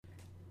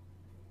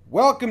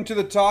Welcome to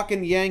the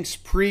Talkin' Yanks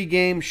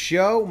pregame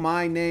show.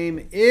 My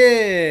name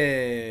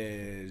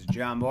is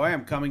John Boy.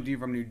 I'm coming to you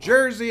from New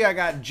Jersey. I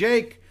got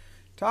Jake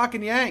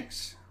talking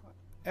Yanks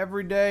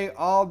every day,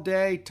 all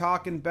day,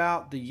 talking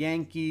about the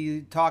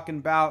Yankee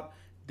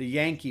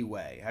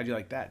way. How'd you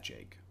like that,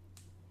 Jake?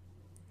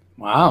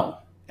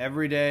 Wow.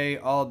 Every day,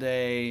 all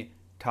day,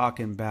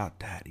 talking about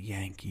that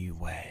Yankee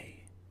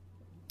way.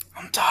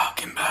 I'm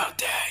talking about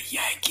that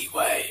Yankee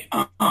way.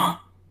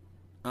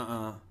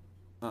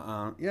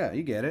 Yeah,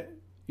 you get it.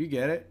 You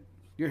get it.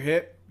 You're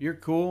hip. You're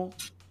cool.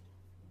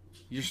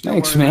 You're still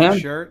Thanks, wearing man. that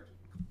shirt.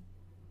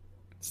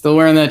 Still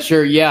wearing that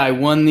shirt. Yeah, I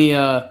won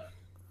the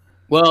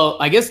well,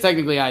 I guess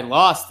technically I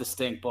lost the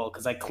stink bowl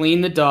because I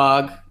cleaned the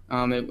dog.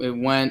 It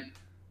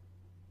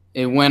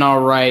went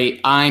all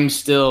right. I'm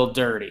still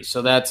dirty.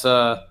 So that's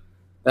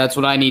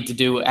what I need to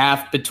do.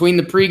 Between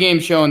the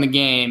pregame show and the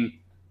game,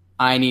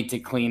 I need to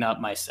clean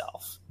up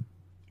myself.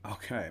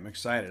 Okay, I'm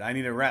excited. I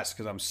need a rest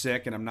because I'm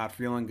sick and I'm not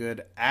feeling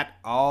good at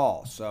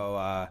all.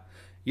 So,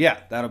 yeah,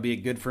 that'll be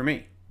good for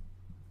me.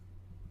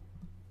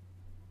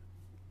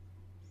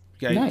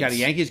 Got a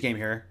Yankees game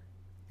here.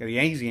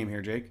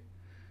 Jake.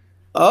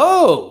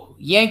 Oh,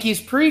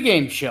 Yankees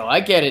pregame show. I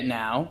get it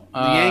now. The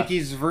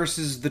Yankees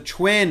versus the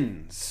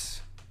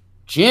Twins.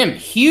 Jim,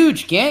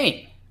 huge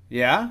game.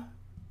 Yeah?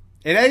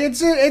 I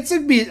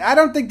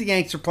don't think the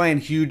Yanks are playing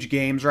huge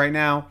games right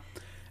now.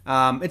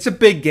 It's a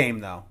big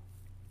game, though.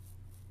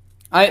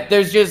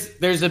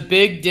 There's a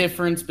big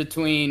difference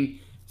between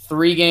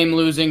 3-game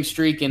losing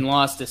streak and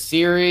lost a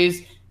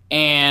series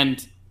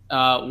and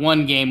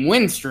 1-game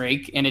win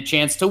streak and a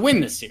chance to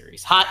win the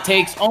series. Hot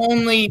takes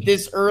only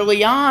this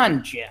early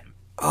on, Jim.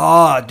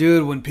 Oh,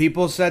 dude, when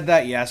people said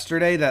that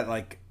yesterday,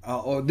 that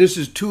this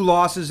is 2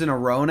 losses in a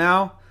row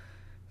now,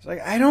 it's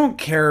like, I don't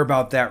care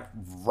about that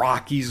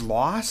Rockies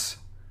loss.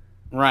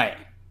 Right.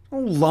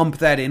 Don't lump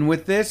that in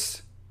with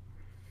this.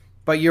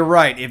 But you're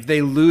right. If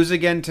they lose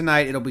again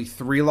tonight, it'll be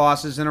 3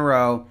 losses in a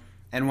row.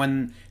 And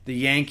when the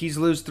Yankees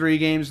lose 3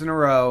 games in a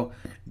row,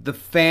 the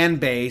fan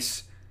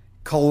base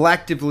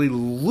collectively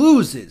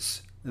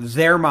loses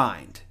their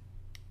mind.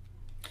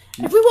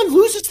 Everyone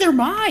loses their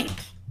mind.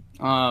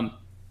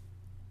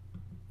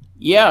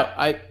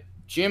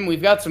 Jim,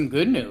 we've got some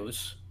good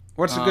news.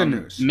 What's the good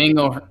news?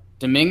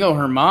 Domingo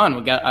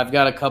Herman. I've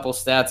got a couple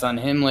stats on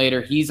him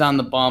later. He's on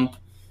the bump.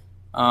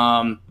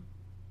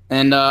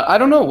 And I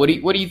don't know. What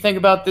do you think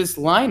about this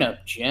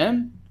lineup,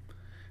 Jim?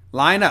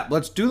 Lineup.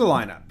 Let's do the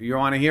lineup. You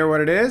want to hear what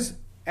it is?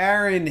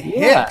 Aaron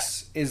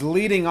Hicks is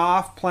leading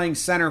off, playing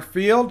center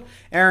field.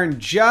 Aaron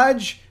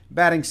Judge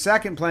batting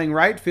second, playing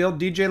right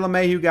field. DJ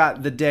LeMahieu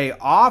got the day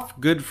off.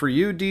 Good for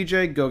you,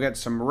 DJ. Go get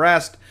some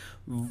rest.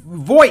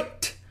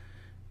 Voit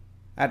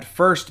at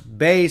first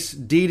base.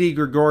 Didi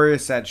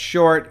Gregorius at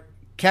short.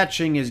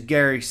 Catching is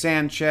Gary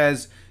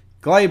Sanchez.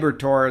 Gleyber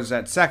Torres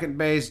at second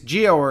base.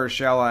 Gio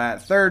Urshela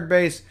at third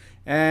base.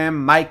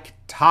 And Mike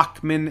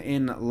Tauchman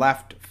in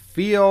left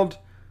field.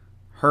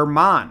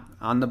 Herman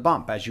on the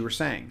bump, as you were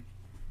saying.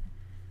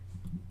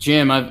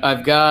 Jim,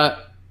 I've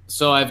got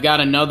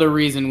another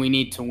reason we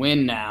need to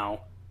win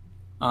now.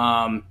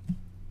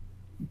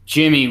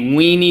 Jimmy,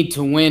 we need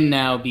to win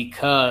now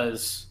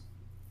because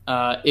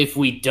if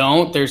we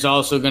don't, there's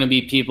also going to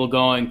be people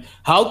going,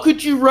 how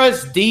could you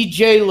rest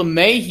DJ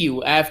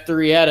LeMahieu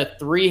after he had a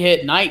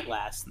 3-hit night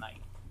last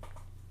night?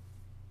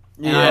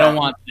 And I don't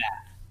want that.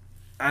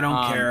 I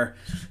don't care.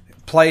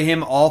 Play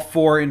him all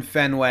 4 in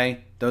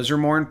Fenway. Those are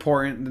more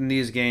important than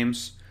these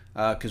games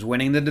because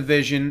winning the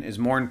division is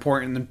more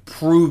important than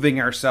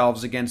proving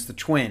ourselves against the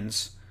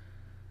Twins.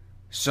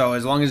 So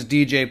as long as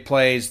DJ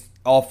plays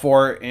all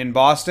 4 in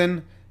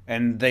Boston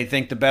and they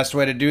think the best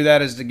way to do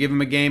that is to give him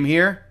a game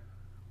here,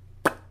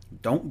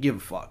 don't give a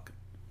fuck.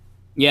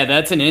 Yeah,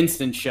 that's an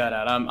instant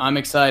shutout. I'm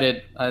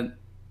excited.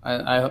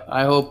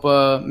 I hope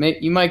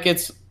you might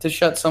get to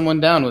shut someone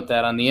down with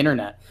that on the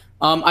internet.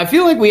 I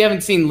feel like we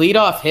haven't seen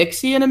leadoff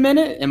Hicksy in a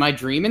minute. Am I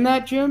dreaming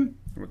that, Jim?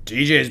 Well,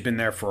 DJ's been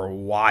there for a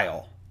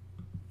while.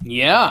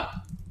 Yeah.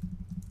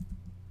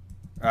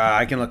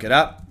 I can look it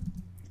up.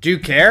 Do you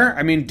care?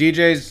 I mean,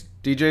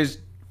 DJ's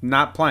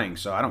not playing,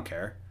 so I don't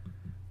care.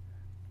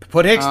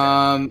 Put Hicks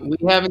there.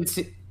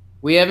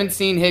 We haven't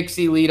seen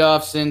Hicksy lead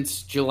off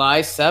since July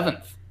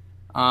 7th,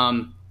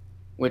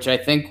 which I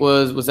think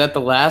was that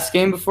the last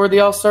game before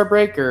the All-Star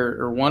break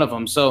or one of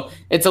them. So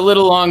it's a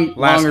little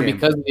longer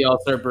because of the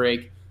All-Star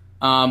break.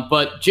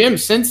 But Jim,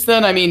 since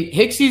then, I mean,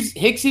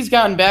 Hicksy's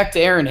gotten back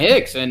to Aaron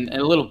Hicks and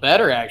a little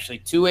better actually.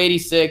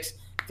 286,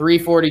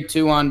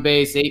 342 on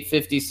base,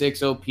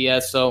 856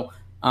 OPS. So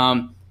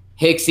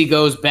Hicksy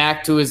goes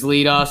back to his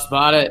leadoff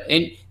spot.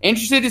 And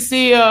interested to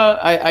see.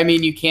 I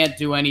mean, you can't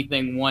do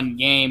anything one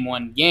game.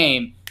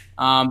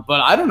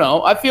 But I don't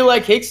know. I feel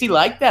like Hicksy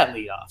liked that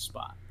leadoff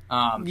spot.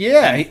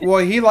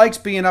 He likes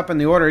being up in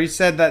the order. He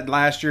said that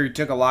last year he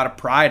took a lot of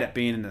pride at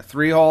being in the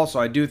 3-hole, so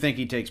I do think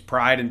he takes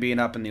pride in being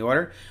up in the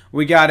order.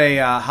 We got a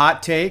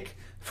hot take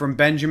from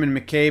Benjamin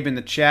McCabe in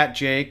the chat,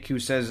 Jake, who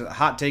says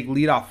hot take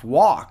leadoff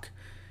walk.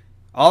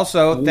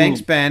 Also,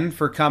 thanks, Ben,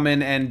 for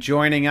coming and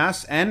joining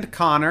us, and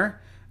Connor.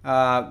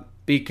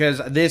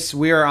 because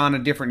we are on a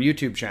different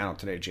YouTube channel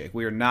today, Jake.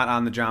 We are not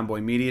on the John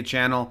Boy Media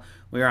channel.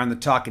 We are on the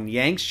Talking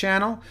Yanks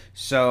channel.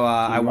 So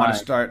I want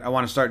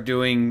to start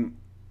doing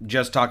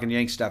just Talking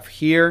Yanks stuff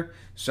here.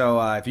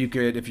 So if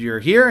you're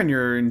here and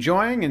you're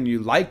enjoying and you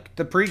like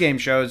the pregame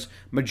shows,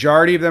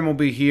 majority of them will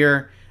be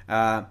here,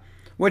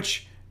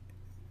 which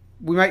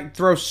we might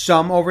throw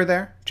some over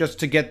there just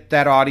to get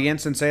that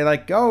audience and say,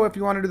 like, oh, if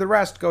you want to do the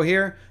rest, go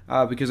here,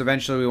 because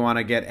eventually we want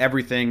to get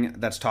everything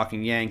that's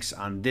Talking Yanks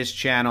on this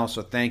channel.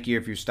 So thank you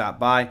if you stop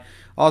by.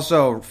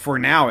 Also, for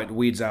now, it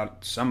weeds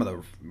out some of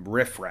the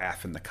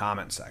riffraff in the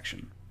comment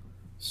section.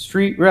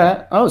 Street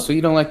rat. Oh, so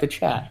you don't like the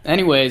chat.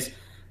 Anyways,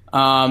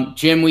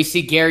 Jim, we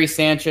see Gary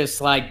Sanchez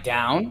slide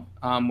down,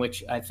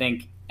 which I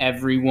think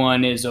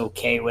everyone is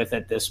okay with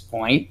at this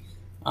point,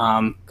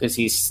 because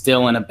he's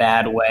still in a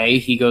bad way.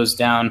 He goes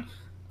down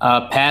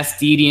past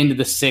Didi into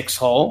the 6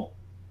 hole.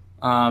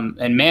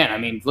 And, man, I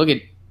mean, look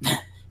at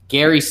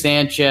Gary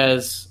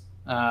Sanchez.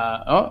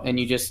 And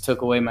you just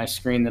took away my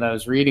screen that I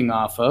was reading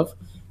off of.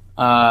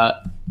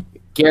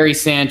 Gary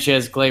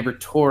Sanchez, Gleyber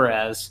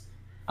Torres,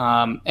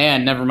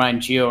 and never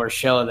mind Gio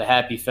Urshela, the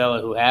happy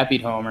fella who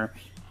happied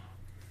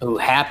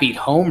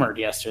homered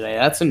yesterday.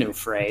 That's a new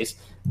phrase.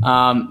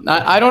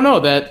 I don't know.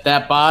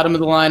 That bottom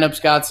of the lineup's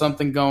got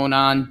something going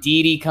on.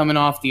 Didi coming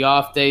off the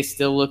off day,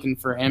 still looking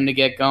for him to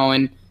get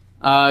going.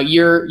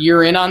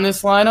 You're in on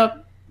this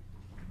lineup?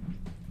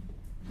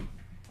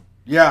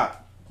 Yeah.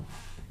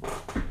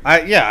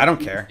 I don't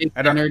care.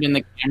 Stennard in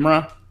the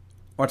camera.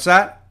 What's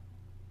that?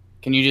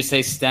 Can you just say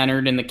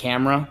Stennard in the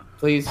camera,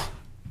 please?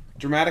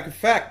 Dramatic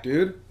effect,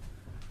 dude.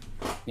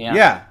 Yeah.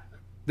 Yeah.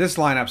 This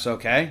lineup's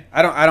okay.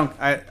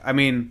 I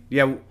mean,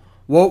 yeah.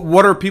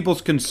 What are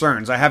people's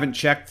concerns? I haven't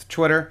checked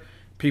Twitter.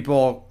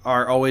 People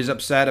are always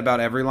upset about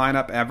every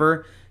lineup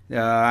ever.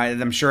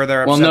 I'm sure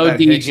they're upset. Well,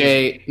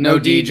 no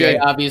DJ,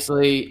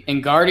 obviously.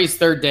 And Guardy's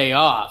third day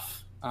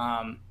off,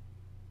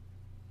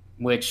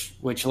 which,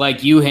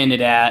 like you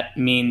hinted at,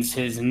 means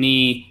his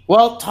knee.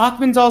 Well,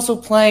 Tauchman's also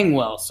playing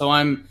well, so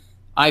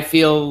I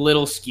feel a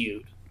little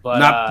skewed.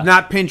 But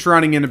not pinch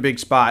running in a big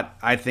spot,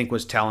 I think,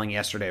 was telling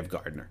yesterday of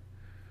Gardner.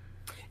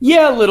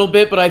 Yeah, a little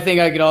bit, but I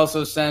think I could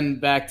also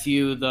send back to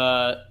you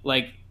that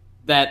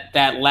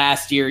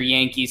last year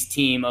Yankees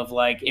team of,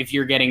 like, if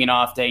you're getting an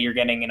off day, you're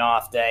getting an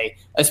off day,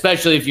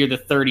 especially if you're the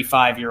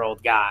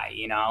 35-year-old guy,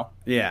 you know?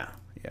 Yeah.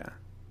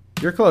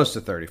 You're close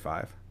to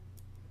 35.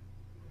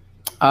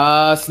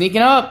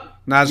 Sneaking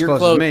up. Not as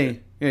close as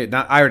me.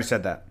 Yeah, I already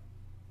said that.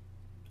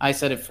 I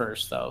said it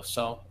first, though.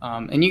 So,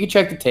 and you can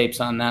check the tapes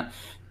on that.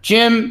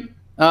 Jim,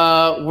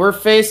 we're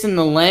facing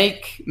the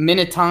Lake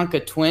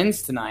Minnetonka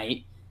Twins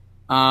tonight.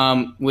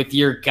 With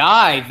your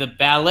guy, the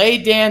ballet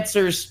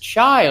dancer's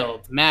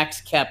child,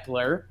 Max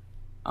Kepler.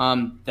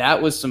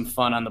 That was some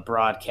fun on the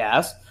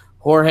broadcast.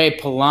 Jorge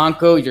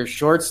Polanco, your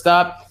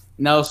shortstop.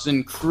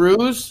 Nelson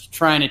Cruz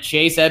trying to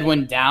chase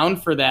Edwin down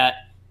for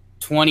that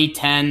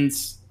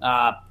 2010s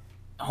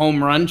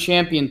home run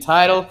champion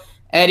title.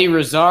 Eddie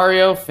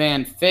Rosario,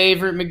 fan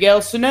favorite.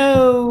 Miguel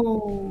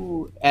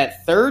Sano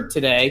at third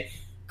today.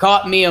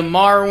 Caught Mia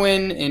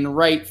Marwin in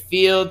right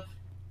field.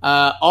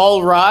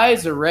 All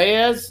Rise,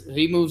 Reyes,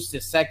 he moves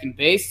to second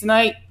base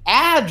tonight.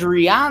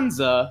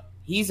 Adrianza,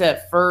 he's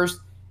at first.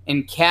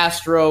 And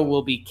Castro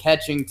will be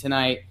catching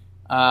tonight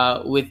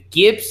with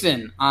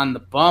Gibson on the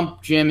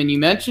bump, Jim. And you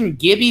mentioned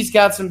Gibby's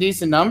got some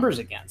decent numbers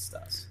against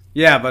us.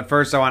 Yeah, but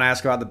first I want to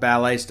ask about the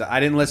ballet stuff. I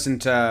didn't listen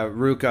to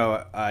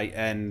Rucco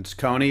and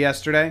Coney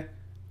yesterday.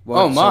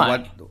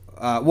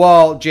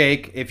 Well,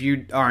 Jake, if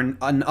you are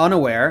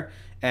unaware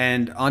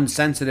and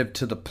unsensitive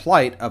to the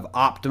plight of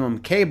Optimum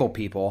Cable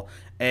people,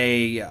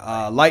 a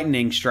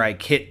lightning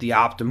strike hit the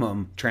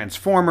Optimum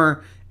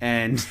transformer,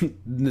 and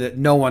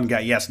no one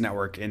got Yes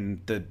Network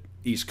in the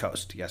East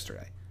Coast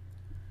yesterday.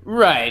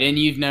 Right, and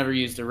you've never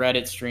used a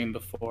Reddit stream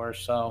before,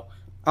 so...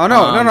 Oh,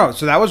 no.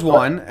 So that was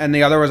one, and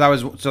the other was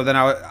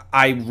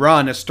I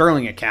run a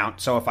Sterling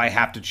account, so if I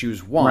have to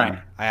choose one,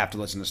 right, I have to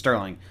listen to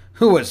Sterling,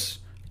 who was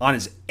on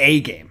his A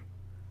game.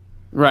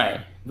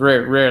 Right,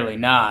 rarely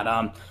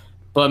not.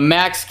 But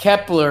Max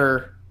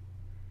Kepler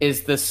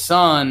is the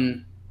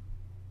son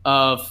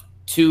of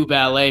two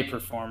ballet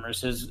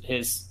performers.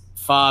 His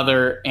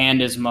father and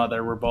his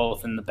mother were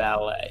both in the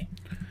ballet.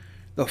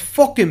 The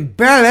fucking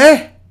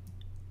ballet?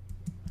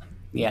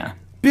 Yeah.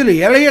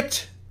 Billy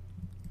Elliot?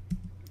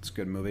 It's a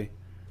good movie.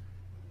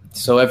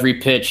 So every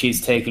pitch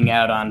he's taking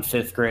out on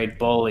fifth grade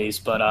bullies,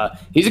 but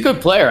he's a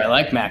good player. I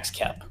like Max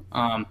Kep.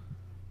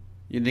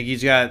 You think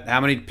he's got,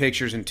 how many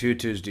pictures and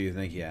tutus do you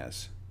think he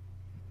has?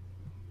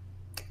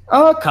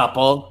 A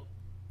couple.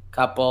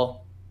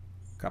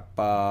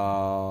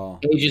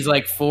 Ages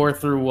like 4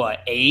 through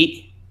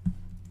 8?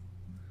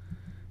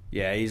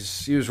 Yeah,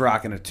 he was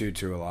rocking a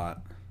tutu a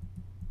lot.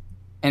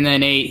 And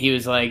then 8, he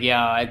was like,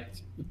 yeah, I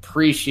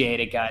appreciate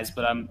it, guys,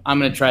 but I'm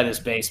going to try this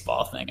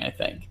baseball thing, I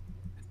think.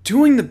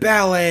 Doing the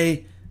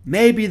ballet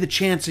may be the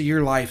chance of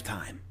your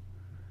lifetime.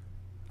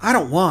 I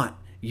don't want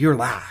your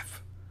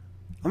life.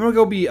 I'm going to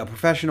go be a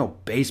professional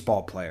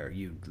baseball player,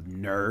 you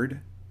nerd.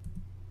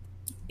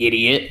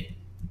 Idiot.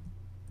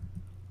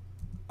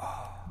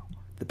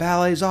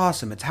 ballet's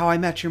awesome. It's How I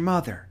Met Your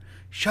Mother.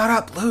 Shut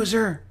up,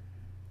 loser.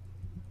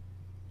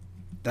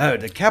 Dude,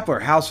 the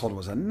Kepler household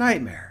was a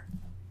nightmare.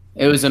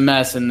 It was a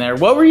mess in there.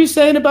 What were you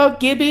saying about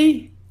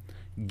Gibby?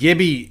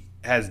 Gibby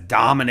has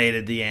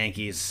dominated the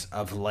Yankees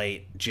of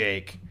late,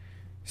 Jake.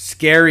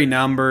 Scary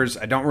numbers.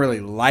 I don't really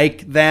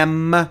like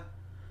them,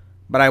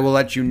 but I will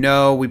let you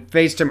know. We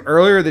faced him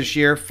earlier this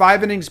year.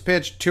 5 innings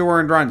pitched, 2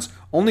 earned runs.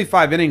 Only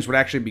 5 innings would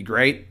actually be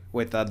great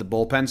with the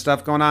bullpen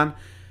stuff going on.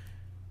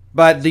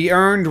 But the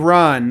earned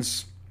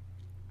runs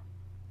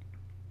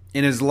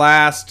in his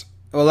last...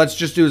 Well, let's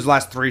just do his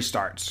last 3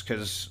 starts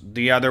because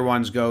the other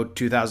ones go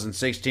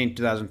 2016,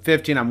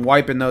 2015. I'm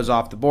wiping those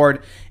off the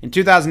board. In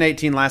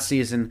 2018, last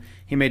season,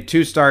 he made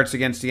 2 starts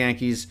against the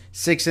Yankees,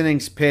 6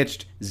 innings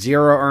pitched,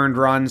 0 earned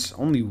runs,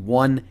 only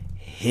 1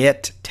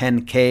 hit,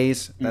 10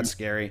 Ks. That's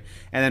scary.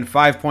 And then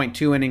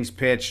 5.2 innings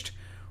pitched,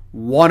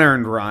 1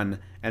 earned run.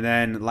 And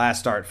then last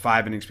start,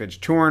 5 innings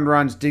pitched, 2 earned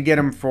runs. Did get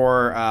him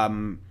for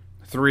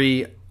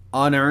 3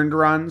 unearned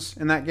runs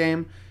in that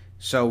game.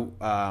 So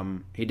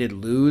he did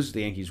lose.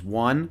 The Yankees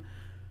won,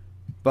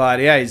 but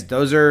yeah,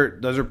 those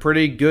are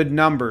pretty good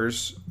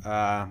numbers.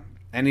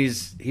 And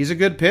he's a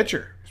good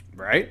pitcher,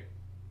 right?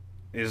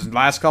 His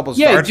last couple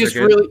starts he's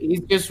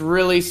just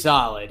really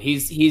solid.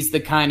 He's the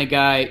kind of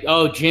guy.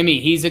 Oh, Jimmy,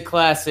 he's a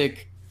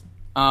classic.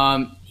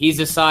 He's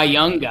a Cy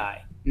Young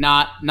guy,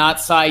 not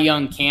Cy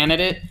Young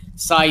candidate.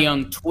 Cy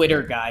Young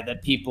Twitter guy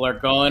that people are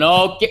going,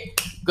 oh,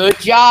 good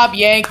job,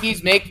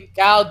 Yankees, making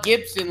Kyle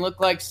Gibson look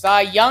like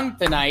Cy Young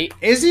tonight.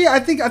 Is he? I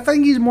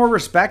think he's more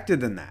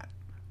respected than that.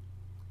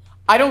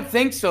 I don't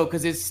think so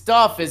because his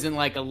stuff isn't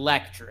like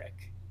electric,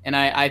 and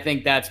I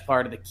think that's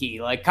part of the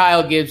key. Like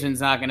Kyle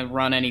Gibson's not going to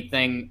run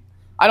anything.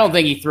 I don't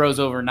think he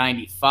throws over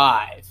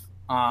 95.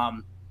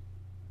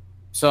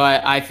 So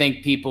I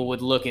think people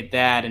would look at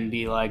that and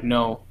be like,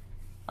 no,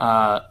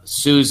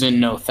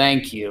 Susan, no,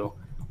 thank you.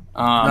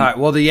 All right.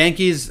 Well, the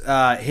Yankees'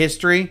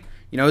 history,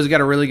 who's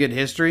got a really good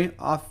history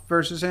off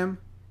versus him?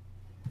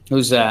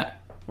 Who's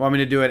that? Want me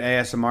to do it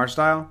ASMR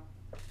style?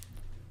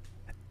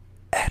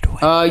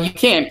 Edwin. You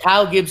can.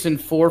 Kyle Gibson,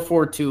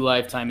 4.42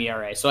 lifetime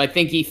ERA. So I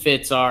think he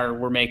fits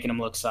we're making him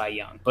look Cy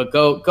Young. But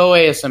go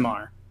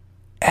ASMR.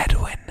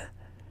 Edwin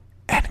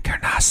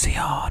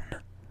Encarnacion.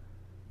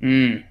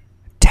 10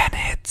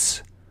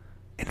 hits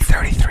in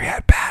 33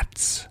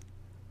 at-bats.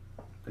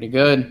 Pretty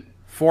good.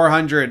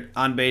 400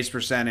 on base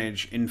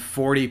percentage in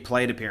 40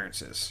 plate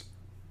appearances.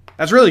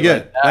 That's really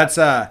good. That's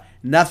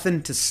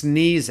nothing to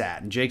sneeze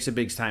at. And Jake's a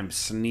big time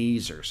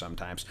sneezer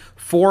sometimes.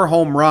 4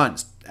 home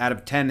runs out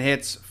of 10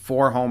 hits,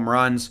 4 home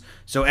runs.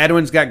 So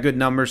Edwin's got good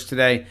numbers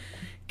today.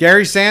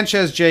 Gary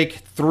Sanchez, Jake,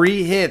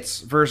 3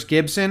 hits versus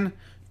Gibson,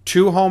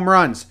 2 home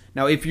runs.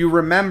 Now, if you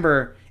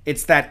remember,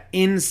 it's that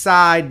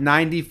inside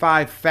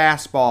 95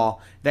 fastball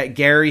that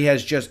Gary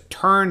has just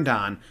turned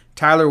on.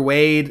 Tyler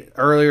Wade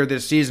earlier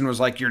this season was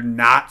like, you're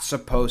not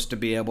supposed to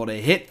be able to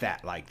hit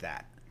that like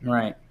that.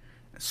 Right.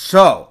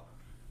 So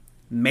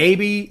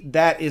maybe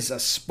that is a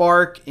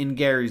spark in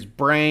Gary's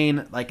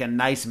brain, like a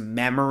nice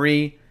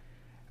memory,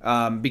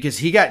 because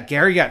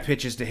Gary got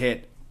pitches to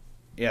hit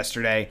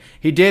yesterday.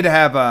 He did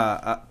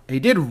have he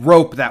did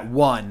rope that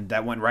one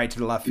that went right to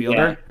the left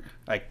fielder. Yeah.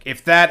 Like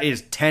if that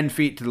is 10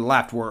 feet to the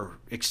left, we're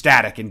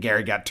ecstatic, and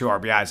Gary got 2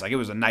 RBIs. Like it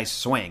was a nice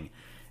swing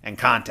and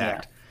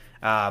contact.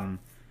 Yeah.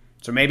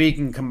 So maybe he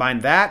can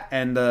combine that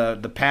and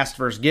the pass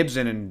versus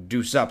Gibson and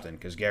do something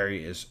because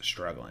Gary is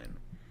struggling.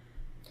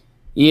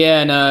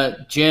 Yeah,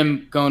 and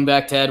Jim, going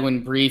back to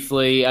Edwin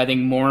briefly, I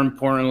think more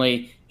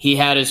importantly, he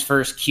had his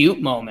first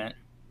cute moment,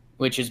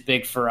 which is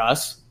big for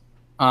us.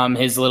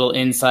 His little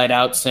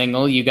inside-out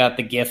single, you got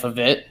the gif of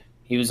it.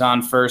 He was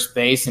on first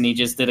base, and he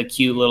just did a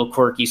cute little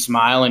quirky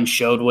smile and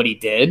showed what he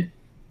did.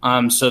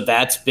 So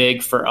that's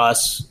big for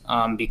us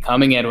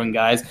becoming Edwin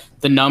guys.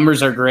 The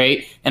numbers are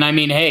great. And, I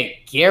mean,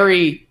 hey,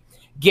 Gary,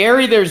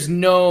 there's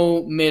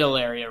no middle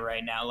area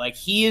right now. Like,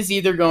 he is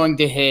either going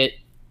to hit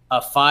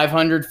a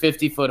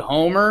 550-foot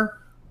homer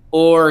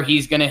or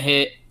he's going to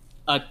hit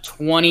a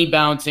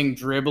 20-bouncing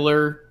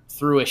dribbler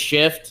through a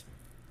shift,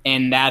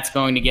 and that's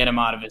going to get him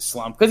out of his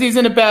slump because he's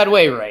in a bad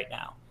way right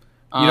now.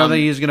 You don't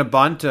think he's going to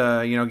bunt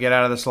to, get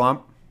out of the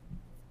slump?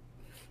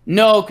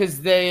 No, because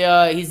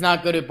he's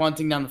not good at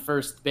bunting down the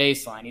first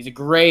baseline. He's a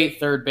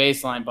great third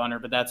baseline bunter,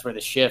 but that's where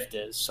the shift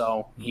is.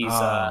 So he's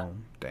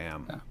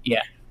damn.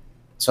 Yeah.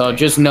 So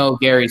just know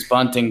Gary's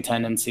bunting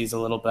tendency's a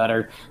little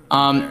better.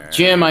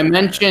 Jim, I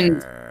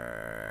mentioned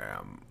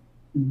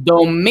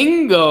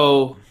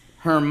Domingo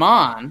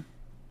Germán.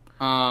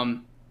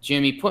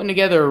 Jimmy putting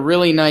together a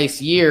really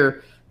nice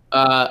year.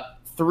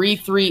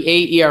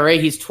 3.38 ERA.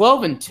 He's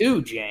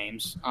 12-2,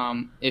 James.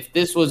 If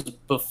this was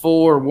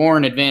before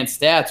Warren Advanced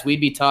Stats,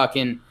 we'd be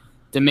talking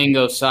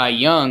Domingo Cy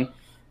Young.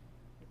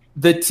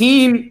 The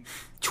team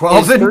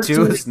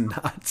 12-2 is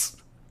nuts.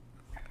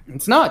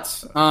 It's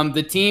nuts.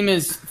 The team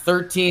is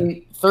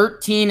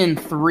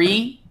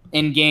 13-3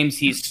 in games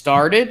he's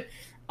started.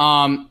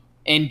 And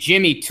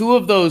Jimmy, 2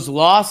 of those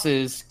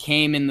losses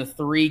came in the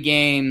 3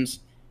 games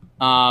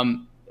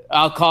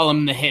I'll call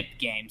them the hip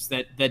games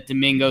that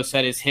Domingo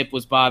said his hip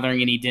was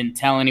bothering and he didn't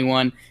tell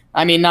anyone.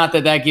 I mean, not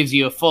that gives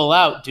you a full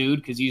out, dude,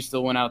 because you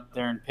still went out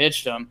there and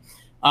pitched them.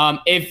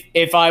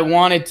 If I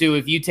wanted to,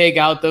 if you take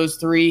out those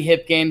 3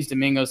 hip games,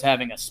 Domingo's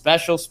having a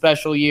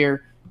special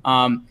year.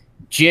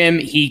 Jim,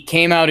 he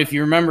came out, if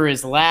you remember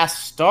his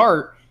last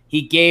start,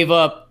 he gave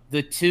up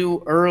the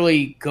 2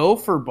 early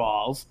gopher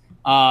balls,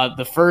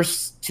 the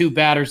first 2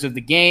 batters of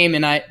the game,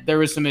 and there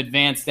was some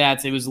advanced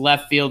stats. It was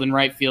left field and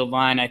right field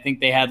line. I think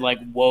they had like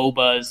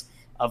WOBAs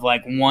of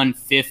like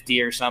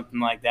 150 or something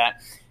like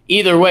that.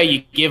 Either way,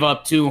 you give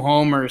up 2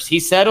 homers. He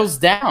settles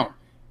down,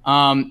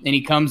 and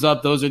he comes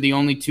up. Those are the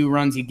only 2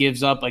 runs he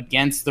gives up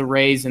against the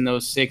Rays in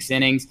those 6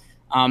 innings.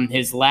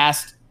 His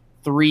last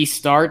 3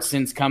 starts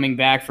since coming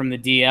back from the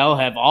DL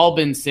have all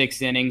been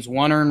 6 innings,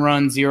 1 earned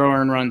run, 0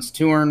 earned runs,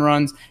 2 earned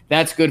runs.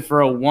 That's good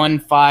for a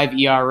 1.5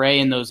 ERA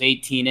in those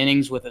 18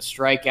 innings with a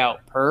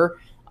strikeout per.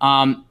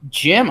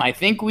 Jim, I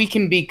think we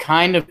can be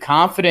kind of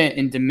confident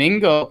in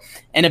Domingo.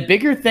 And a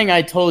bigger thing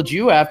I told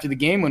you after the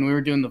game when we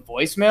were doing the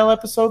voicemail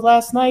episode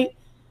last night,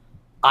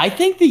 I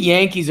think the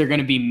Yankees are going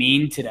to be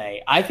mean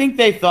today. I think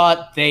they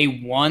thought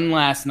they won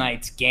last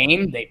night's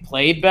game. They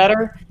played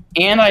better.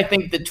 And I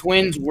think the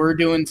Twins were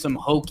doing some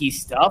hokey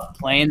stuff,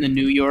 playing the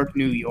New York.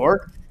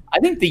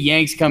 I think the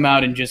Yanks come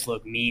out and just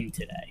look mean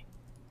today.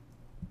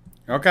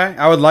 Okay,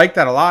 I would like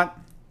that a lot.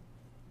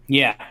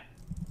 Yeah.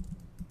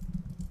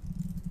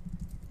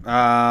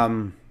 I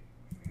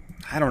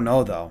don't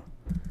know though.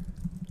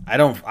 I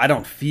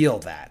don't feel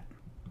that.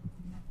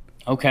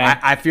 Okay.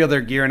 I feel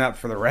they're gearing up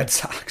for the Red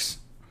Sox.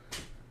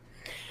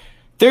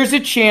 There's a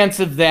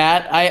chance of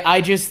that. I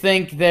just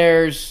think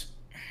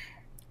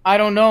I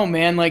don't know,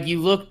 man. Like, you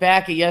look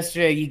back at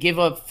yesterday, you give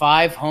up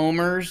 5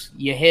 homers,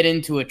 you hit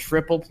into a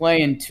triple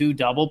play and 2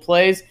 double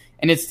plays,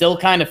 and it still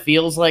kind of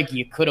feels like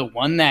you could have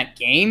won that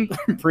game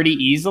pretty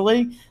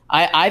easily.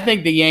 I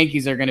think the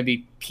Yankees are going to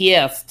be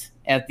pissed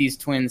at these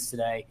Twins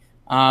today.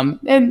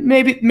 And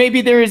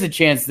maybe there is a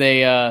chance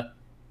they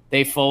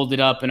fold it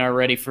up and are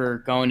ready for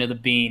going to the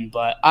bean.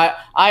 But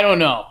I don't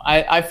know.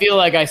 I feel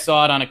like I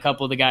saw it on a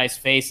couple of the guys'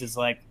 faces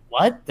like,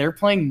 what? They're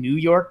playing New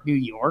York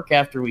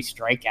after we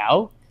strike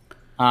out?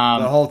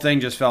 The whole thing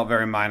just felt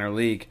very minor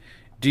league.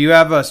 Do you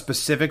have a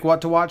specific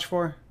what to watch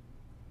for?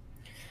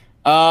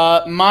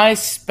 My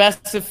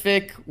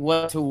specific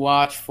what to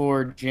watch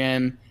for,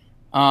 Jim.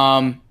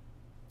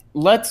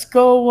 Let's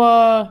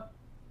go.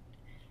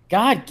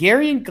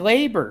 Gary and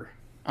Glaber.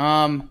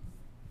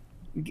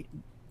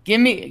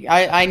 Give me.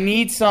 I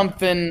need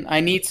something.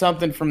 I need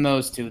something from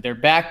those 2. They're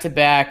back to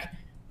back.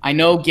 I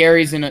know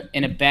Gary's in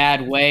a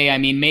bad way. I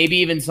mean, maybe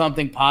even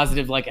something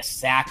positive like a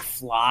sac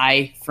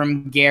fly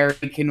from Gary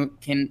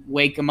can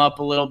wake him up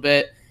a little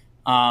bit.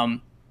 I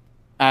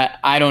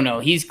don't know.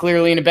 He's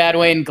clearly in a bad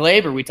way. And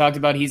Glaber, we talked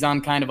about he's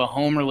on kind of a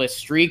homerless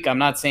streak. I'm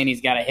not saying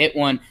he's got to hit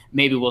one.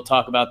 Maybe we'll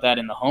talk about that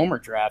in the homer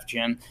draft,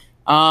 Jim.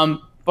 But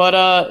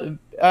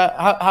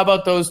how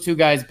about those 2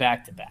 guys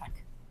back to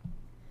back?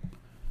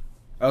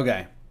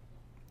 Okay.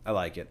 I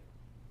like it.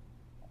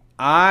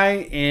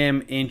 I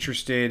am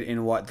interested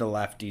in what the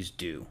lefties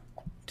do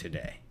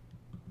today.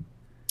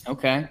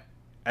 Okay.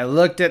 I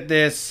looked at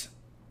this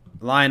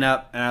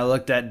lineup, and I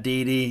looked at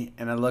Didi,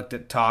 and I looked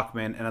at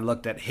Tauchman, and I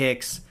looked at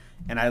Hicks,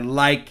 and I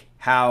like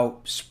how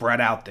spread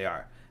out they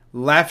are.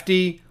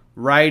 Lefty,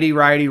 righty,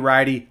 righty,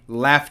 righty,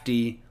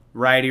 lefty,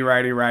 righty,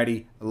 righty,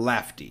 righty,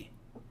 lefty.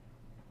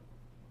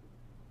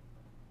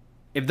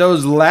 If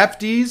those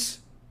lefties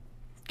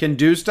can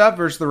do stuff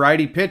versus the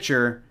righty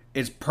pitcher,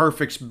 it's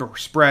perfect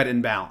spread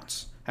and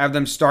balance. Have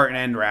them start and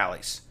end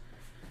rallies.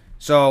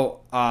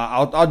 So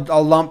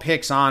I'll lump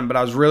Hicks on, but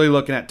I was really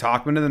looking at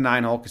Tauchman in the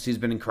 9-hole because he's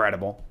been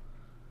incredible.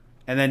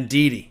 And then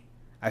Didi.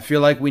 I feel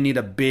like we need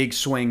a big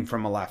swing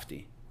from a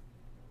lefty.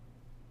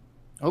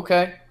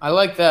 Okay, I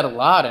like that a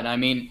lot. And I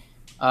mean,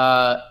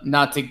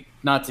 not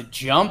to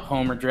jump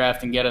homer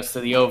draft and get us to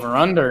the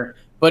over-under,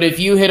 but if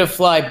you hit a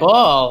fly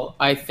ball,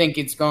 I think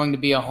it's going to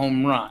be a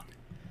home run.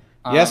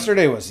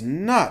 Yesterday was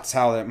nuts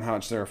how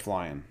much they were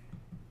flying.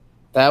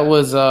 That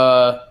was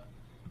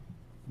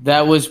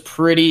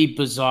pretty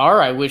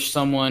bizarre. I wish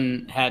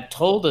someone had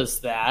told us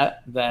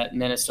that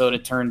Minnesota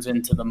turns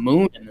into the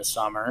moon in the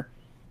summer.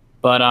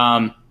 But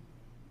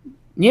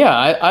yeah,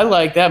 I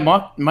like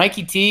that.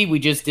 Mikey T, we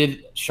just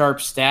did Sharp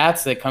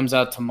Stats that comes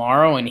out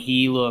tomorrow, and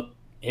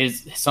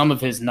some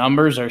of his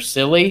numbers are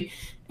silly.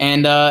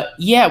 And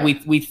yeah,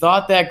 we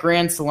thought that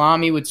Grand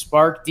Salami would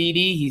spark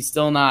Didi. He's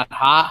still not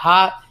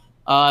hot.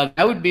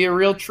 That would be a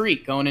real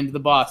treat going into the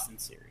Boston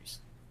series.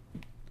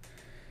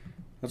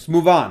 Let's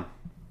move on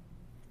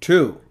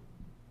to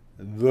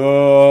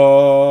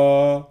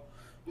the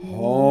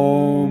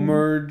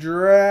Homer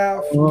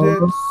Draft.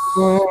 It's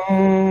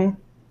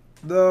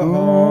the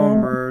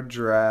Homer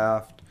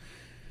Draft.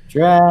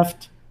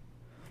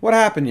 What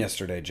happened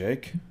yesterday,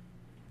 Jake?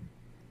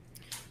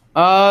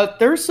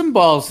 There's some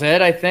balls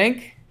hit, I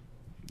think.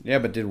 Yeah,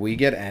 but did we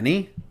get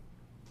any?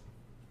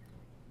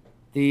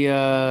 We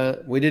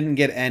didn't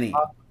get any.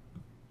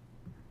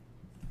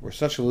 We're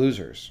such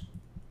losers.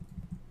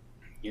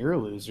 You're a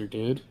loser,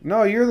 dude.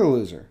 No, you're the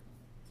loser.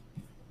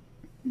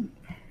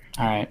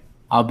 All right,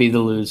 I'll be the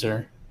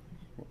loser.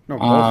 No,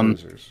 both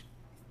losers.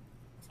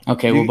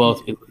 Okay, we'll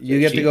both be losers. You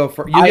get to go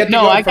first.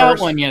 I got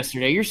one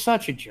yesterday. You're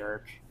such a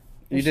jerk.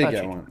 You did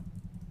get one.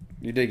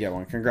 You did get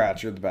one.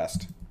 Congrats. You're the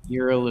best.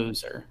 You're a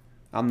loser.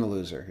 I'm the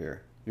loser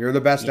here. You're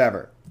the best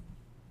ever.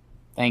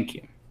 Thank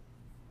you.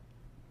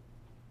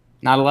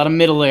 Not a lot of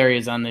middle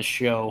areas on this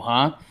show,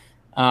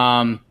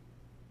 huh?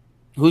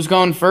 Who's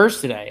going first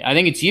today? I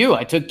think it's you.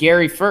 I took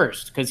Gary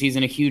first because he's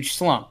in a huge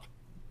slump.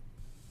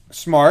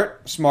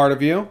 Smart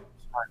of you.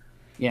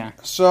 Yeah.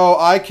 So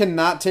I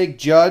cannot take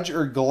Judge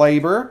or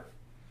Glaber.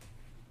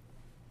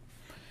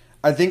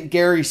 I think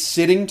Gary's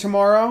sitting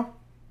tomorrow.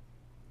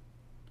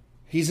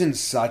 He's in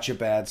such a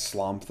bad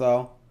slump,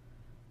 though.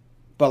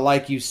 But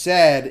like you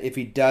said, if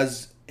he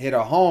does hit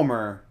a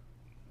homer,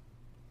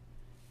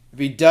 if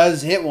he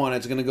does hit one,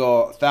 it's going to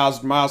go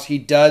 1,000 miles. He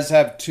does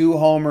have 2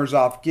 homers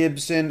off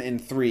Gibson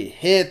and 3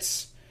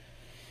 hits.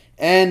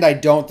 And I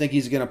don't think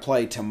he's going to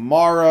play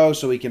tomorrow,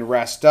 so he can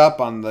rest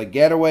up on the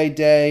getaway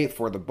day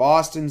for the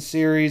Boston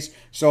series.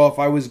 So if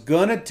I was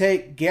going to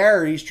take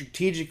Gary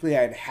strategically,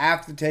 I'd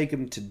have to take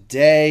him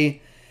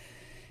today.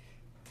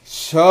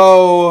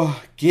 So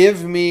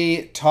give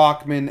me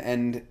Tauchman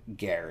and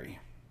Gary.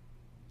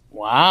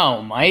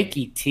 Wow,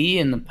 Mikey T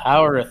in the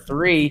power of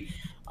 3.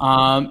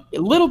 A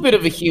little bit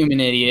of a human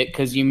idiot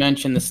because you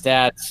mentioned the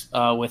stats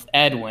with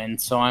Edwin,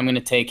 so I'm going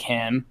to take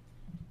him.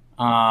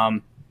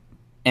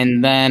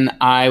 And then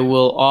I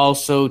will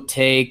also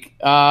take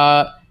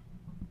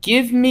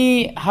give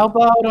me, how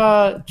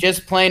about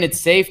just playing it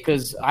safe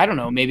because, I don't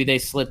know, maybe they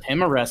slip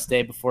him a rest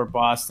day before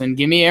Boston.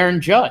 Give me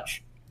Aaron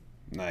Judge.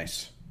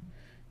 Nice.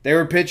 They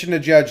were pitching to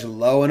Judge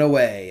low and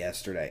away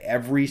yesterday.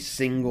 Every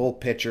single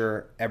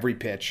pitcher, every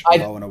pitch,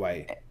 low and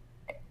away.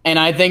 And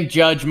I think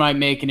Judge might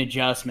make an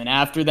adjustment.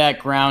 After that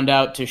ground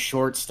out to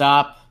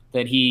shortstop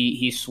that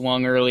he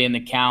swung early in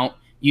the count,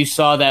 you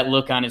saw that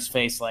look on his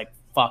face like,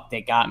 fuck,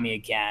 they got me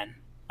again.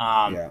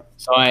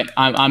 So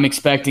I'm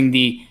expecting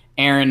the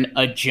Aaron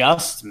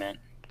adjustment.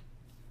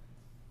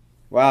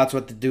 Wow, that's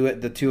what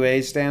the 2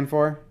 A's stand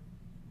for?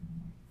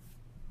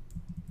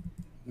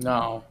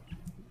 No.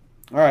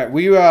 All right,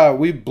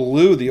 we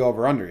blew the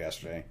over-under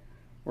yesterday.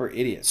 We're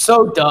idiots.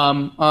 So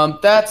dumb.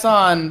 That's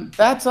on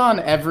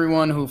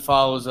everyone who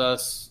follows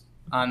us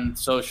on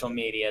social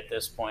media at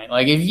this point.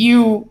 Like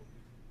if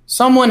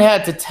someone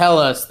had to tell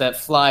us that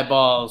fly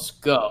balls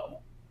go.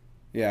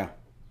 Yeah.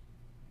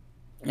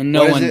 And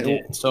no one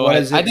did. So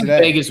I think today?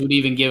 Vegas would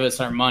even give us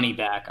our money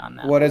back on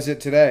that. What is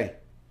it today?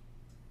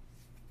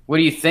 What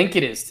do you think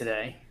it is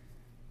today?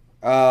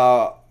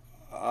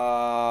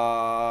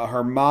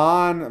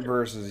 Herman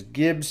versus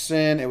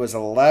Gibson. It was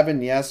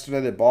 11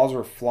 yesterday. The balls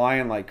were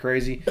flying like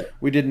crazy.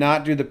 We did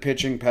not do the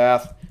pitching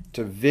path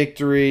to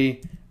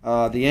victory.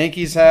 The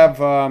Yankees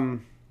have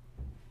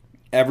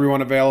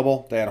everyone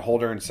available. They had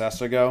Holder and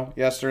Sessa go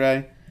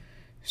yesterday.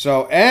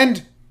 So,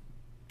 and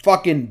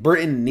fucking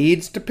Britton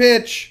needs to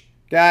pitch.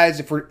 Guys,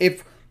 if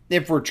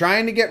we're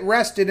trying to get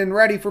rested and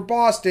ready for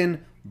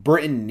Boston,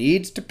 Britton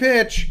needs to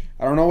pitch.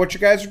 I don't know what you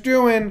guys are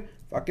doing.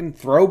 Fucking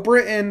throw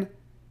Britton.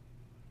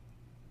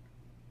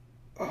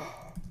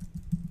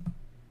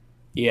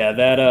 Yeah,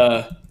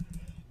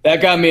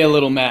 that got me a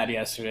little mad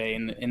yesterday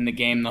in the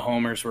game. The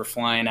homers were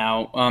flying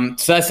out.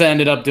 Sessa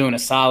ended up doing a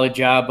solid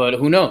job, but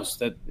who knows?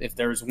 That if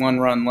there's one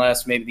run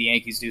less, maybe the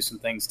Yankees do some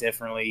things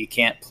differently. You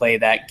can't play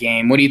that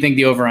game. What do you think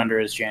the over-under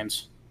is,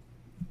 James?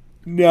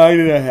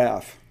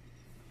 9.5.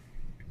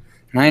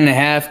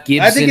 9.5.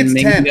 Gibson. I think it's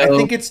Mingo. 10. I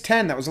think it's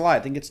 10. That was a lie. I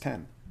think it's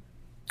 10.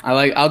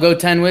 I'll go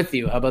 10 with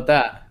you. How about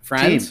that?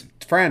 Friends?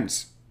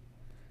 Friends.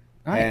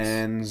 Nice.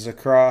 Hands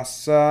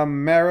across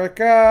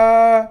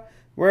America,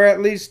 where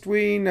at least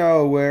we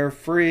know we're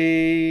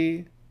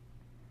free.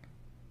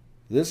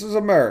 This is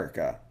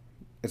America.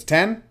 It's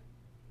 10?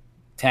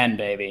 10,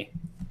 baby.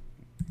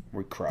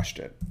 We crushed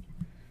it.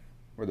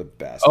 We're the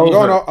best.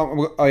 Over.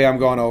 I'm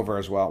going over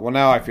as well. Well,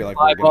 now I feel like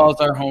Fly balls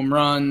are home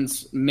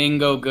runs.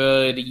 Mingo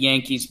good.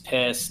 Yankees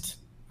pissed.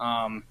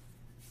 Sad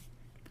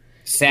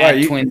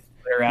right, Twins.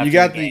 You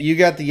got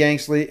the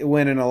Yanks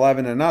winning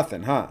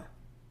 11-0, huh?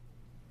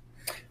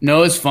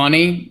 No, it's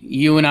funny.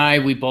 You and I,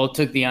 we both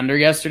took the under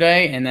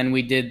yesterday, and then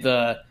we did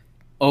the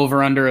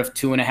over-under of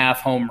 2.5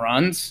 home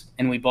runs,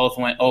 and we both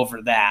went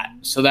over that.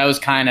 So that was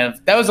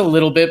a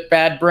little bit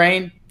bad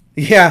brain.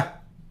 Yeah.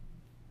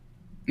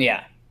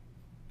 Yeah.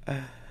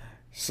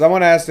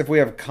 Someone asked if we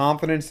have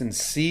confidence in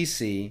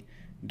CC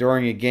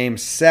during a Game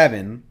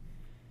 7,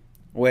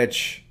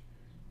 which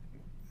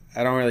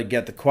I don't really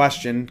get the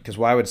question, because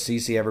why would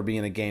CC ever be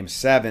in a Game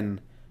 7?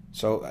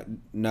 So,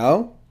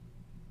 no?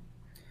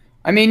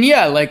 I mean,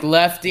 yeah, like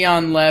lefty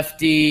on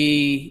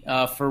lefty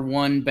for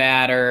one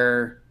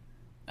batter,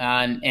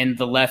 and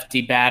the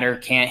lefty batter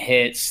can't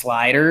hit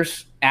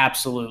sliders.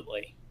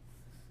 Absolutely.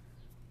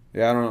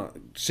 Yeah, I don't know.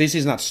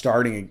 CC's not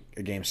starting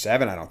a Game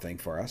 7, I don't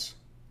think, for us.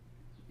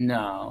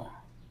 No.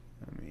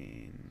 I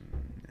mean,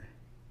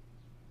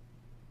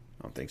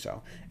 I don't think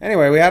so.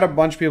 Anyway, we had a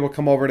bunch of people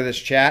come over to this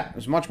chat. It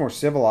was much more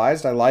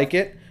civilized. I like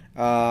it.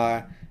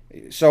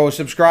 So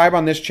subscribe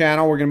on this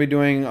channel. We're going to be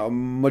doing a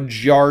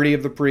majority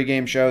of the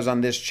pregame shows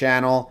on this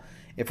channel.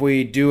 If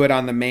we do it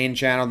on the main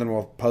channel, then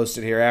we'll post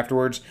it here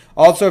afterwards.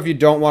 Also, if you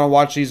don't want to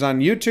watch these on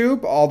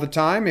YouTube all the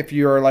time, if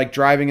you're like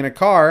driving in a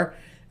car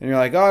and you're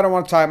like, oh, I don't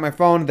want to tie up my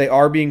phone, they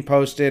are being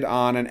posted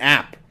on an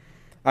app.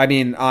 I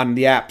mean, on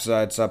the apps.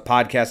 It's a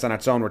podcast on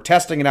its own. We're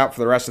testing it out for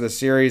the rest of the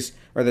series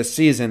or this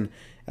season.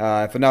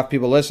 If enough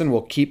people listen,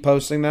 we'll keep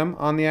posting them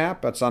on the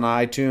app. That's on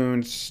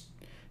iTunes,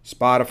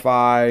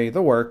 Spotify,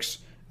 the works.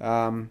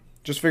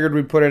 Just figured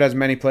we'd put it as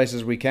many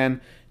places as we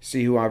can,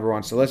 see whoever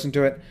wants to listen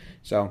to it.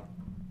 So,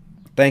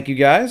 thank you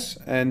guys.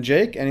 And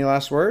Jake, any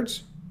last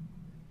words?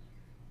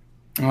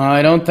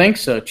 I don't think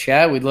so,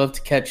 Chad. We'd love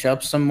to catch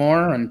up some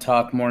more and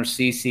talk more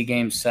CC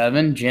Game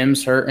 7.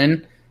 Jim's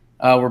hurting.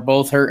 We're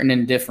both hurting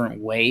in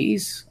different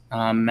ways,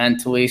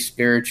 mentally,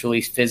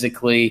 spiritually,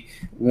 physically.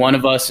 One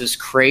of us is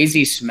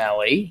crazy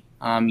smelly.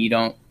 You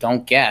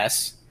don't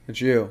guess.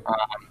 It's you.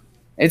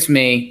 It's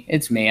me.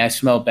 I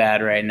smell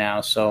bad right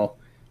now, so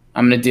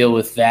I'm going to deal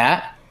with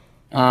that.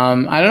 I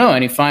don't know.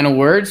 Any final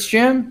words,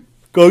 Jim?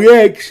 Go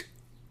Yanks!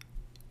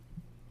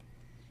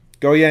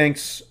 Go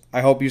Yanks.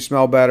 I hope you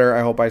smell better.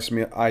 I hope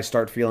I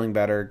start feeling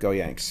better. Go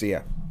Yanks. See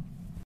ya.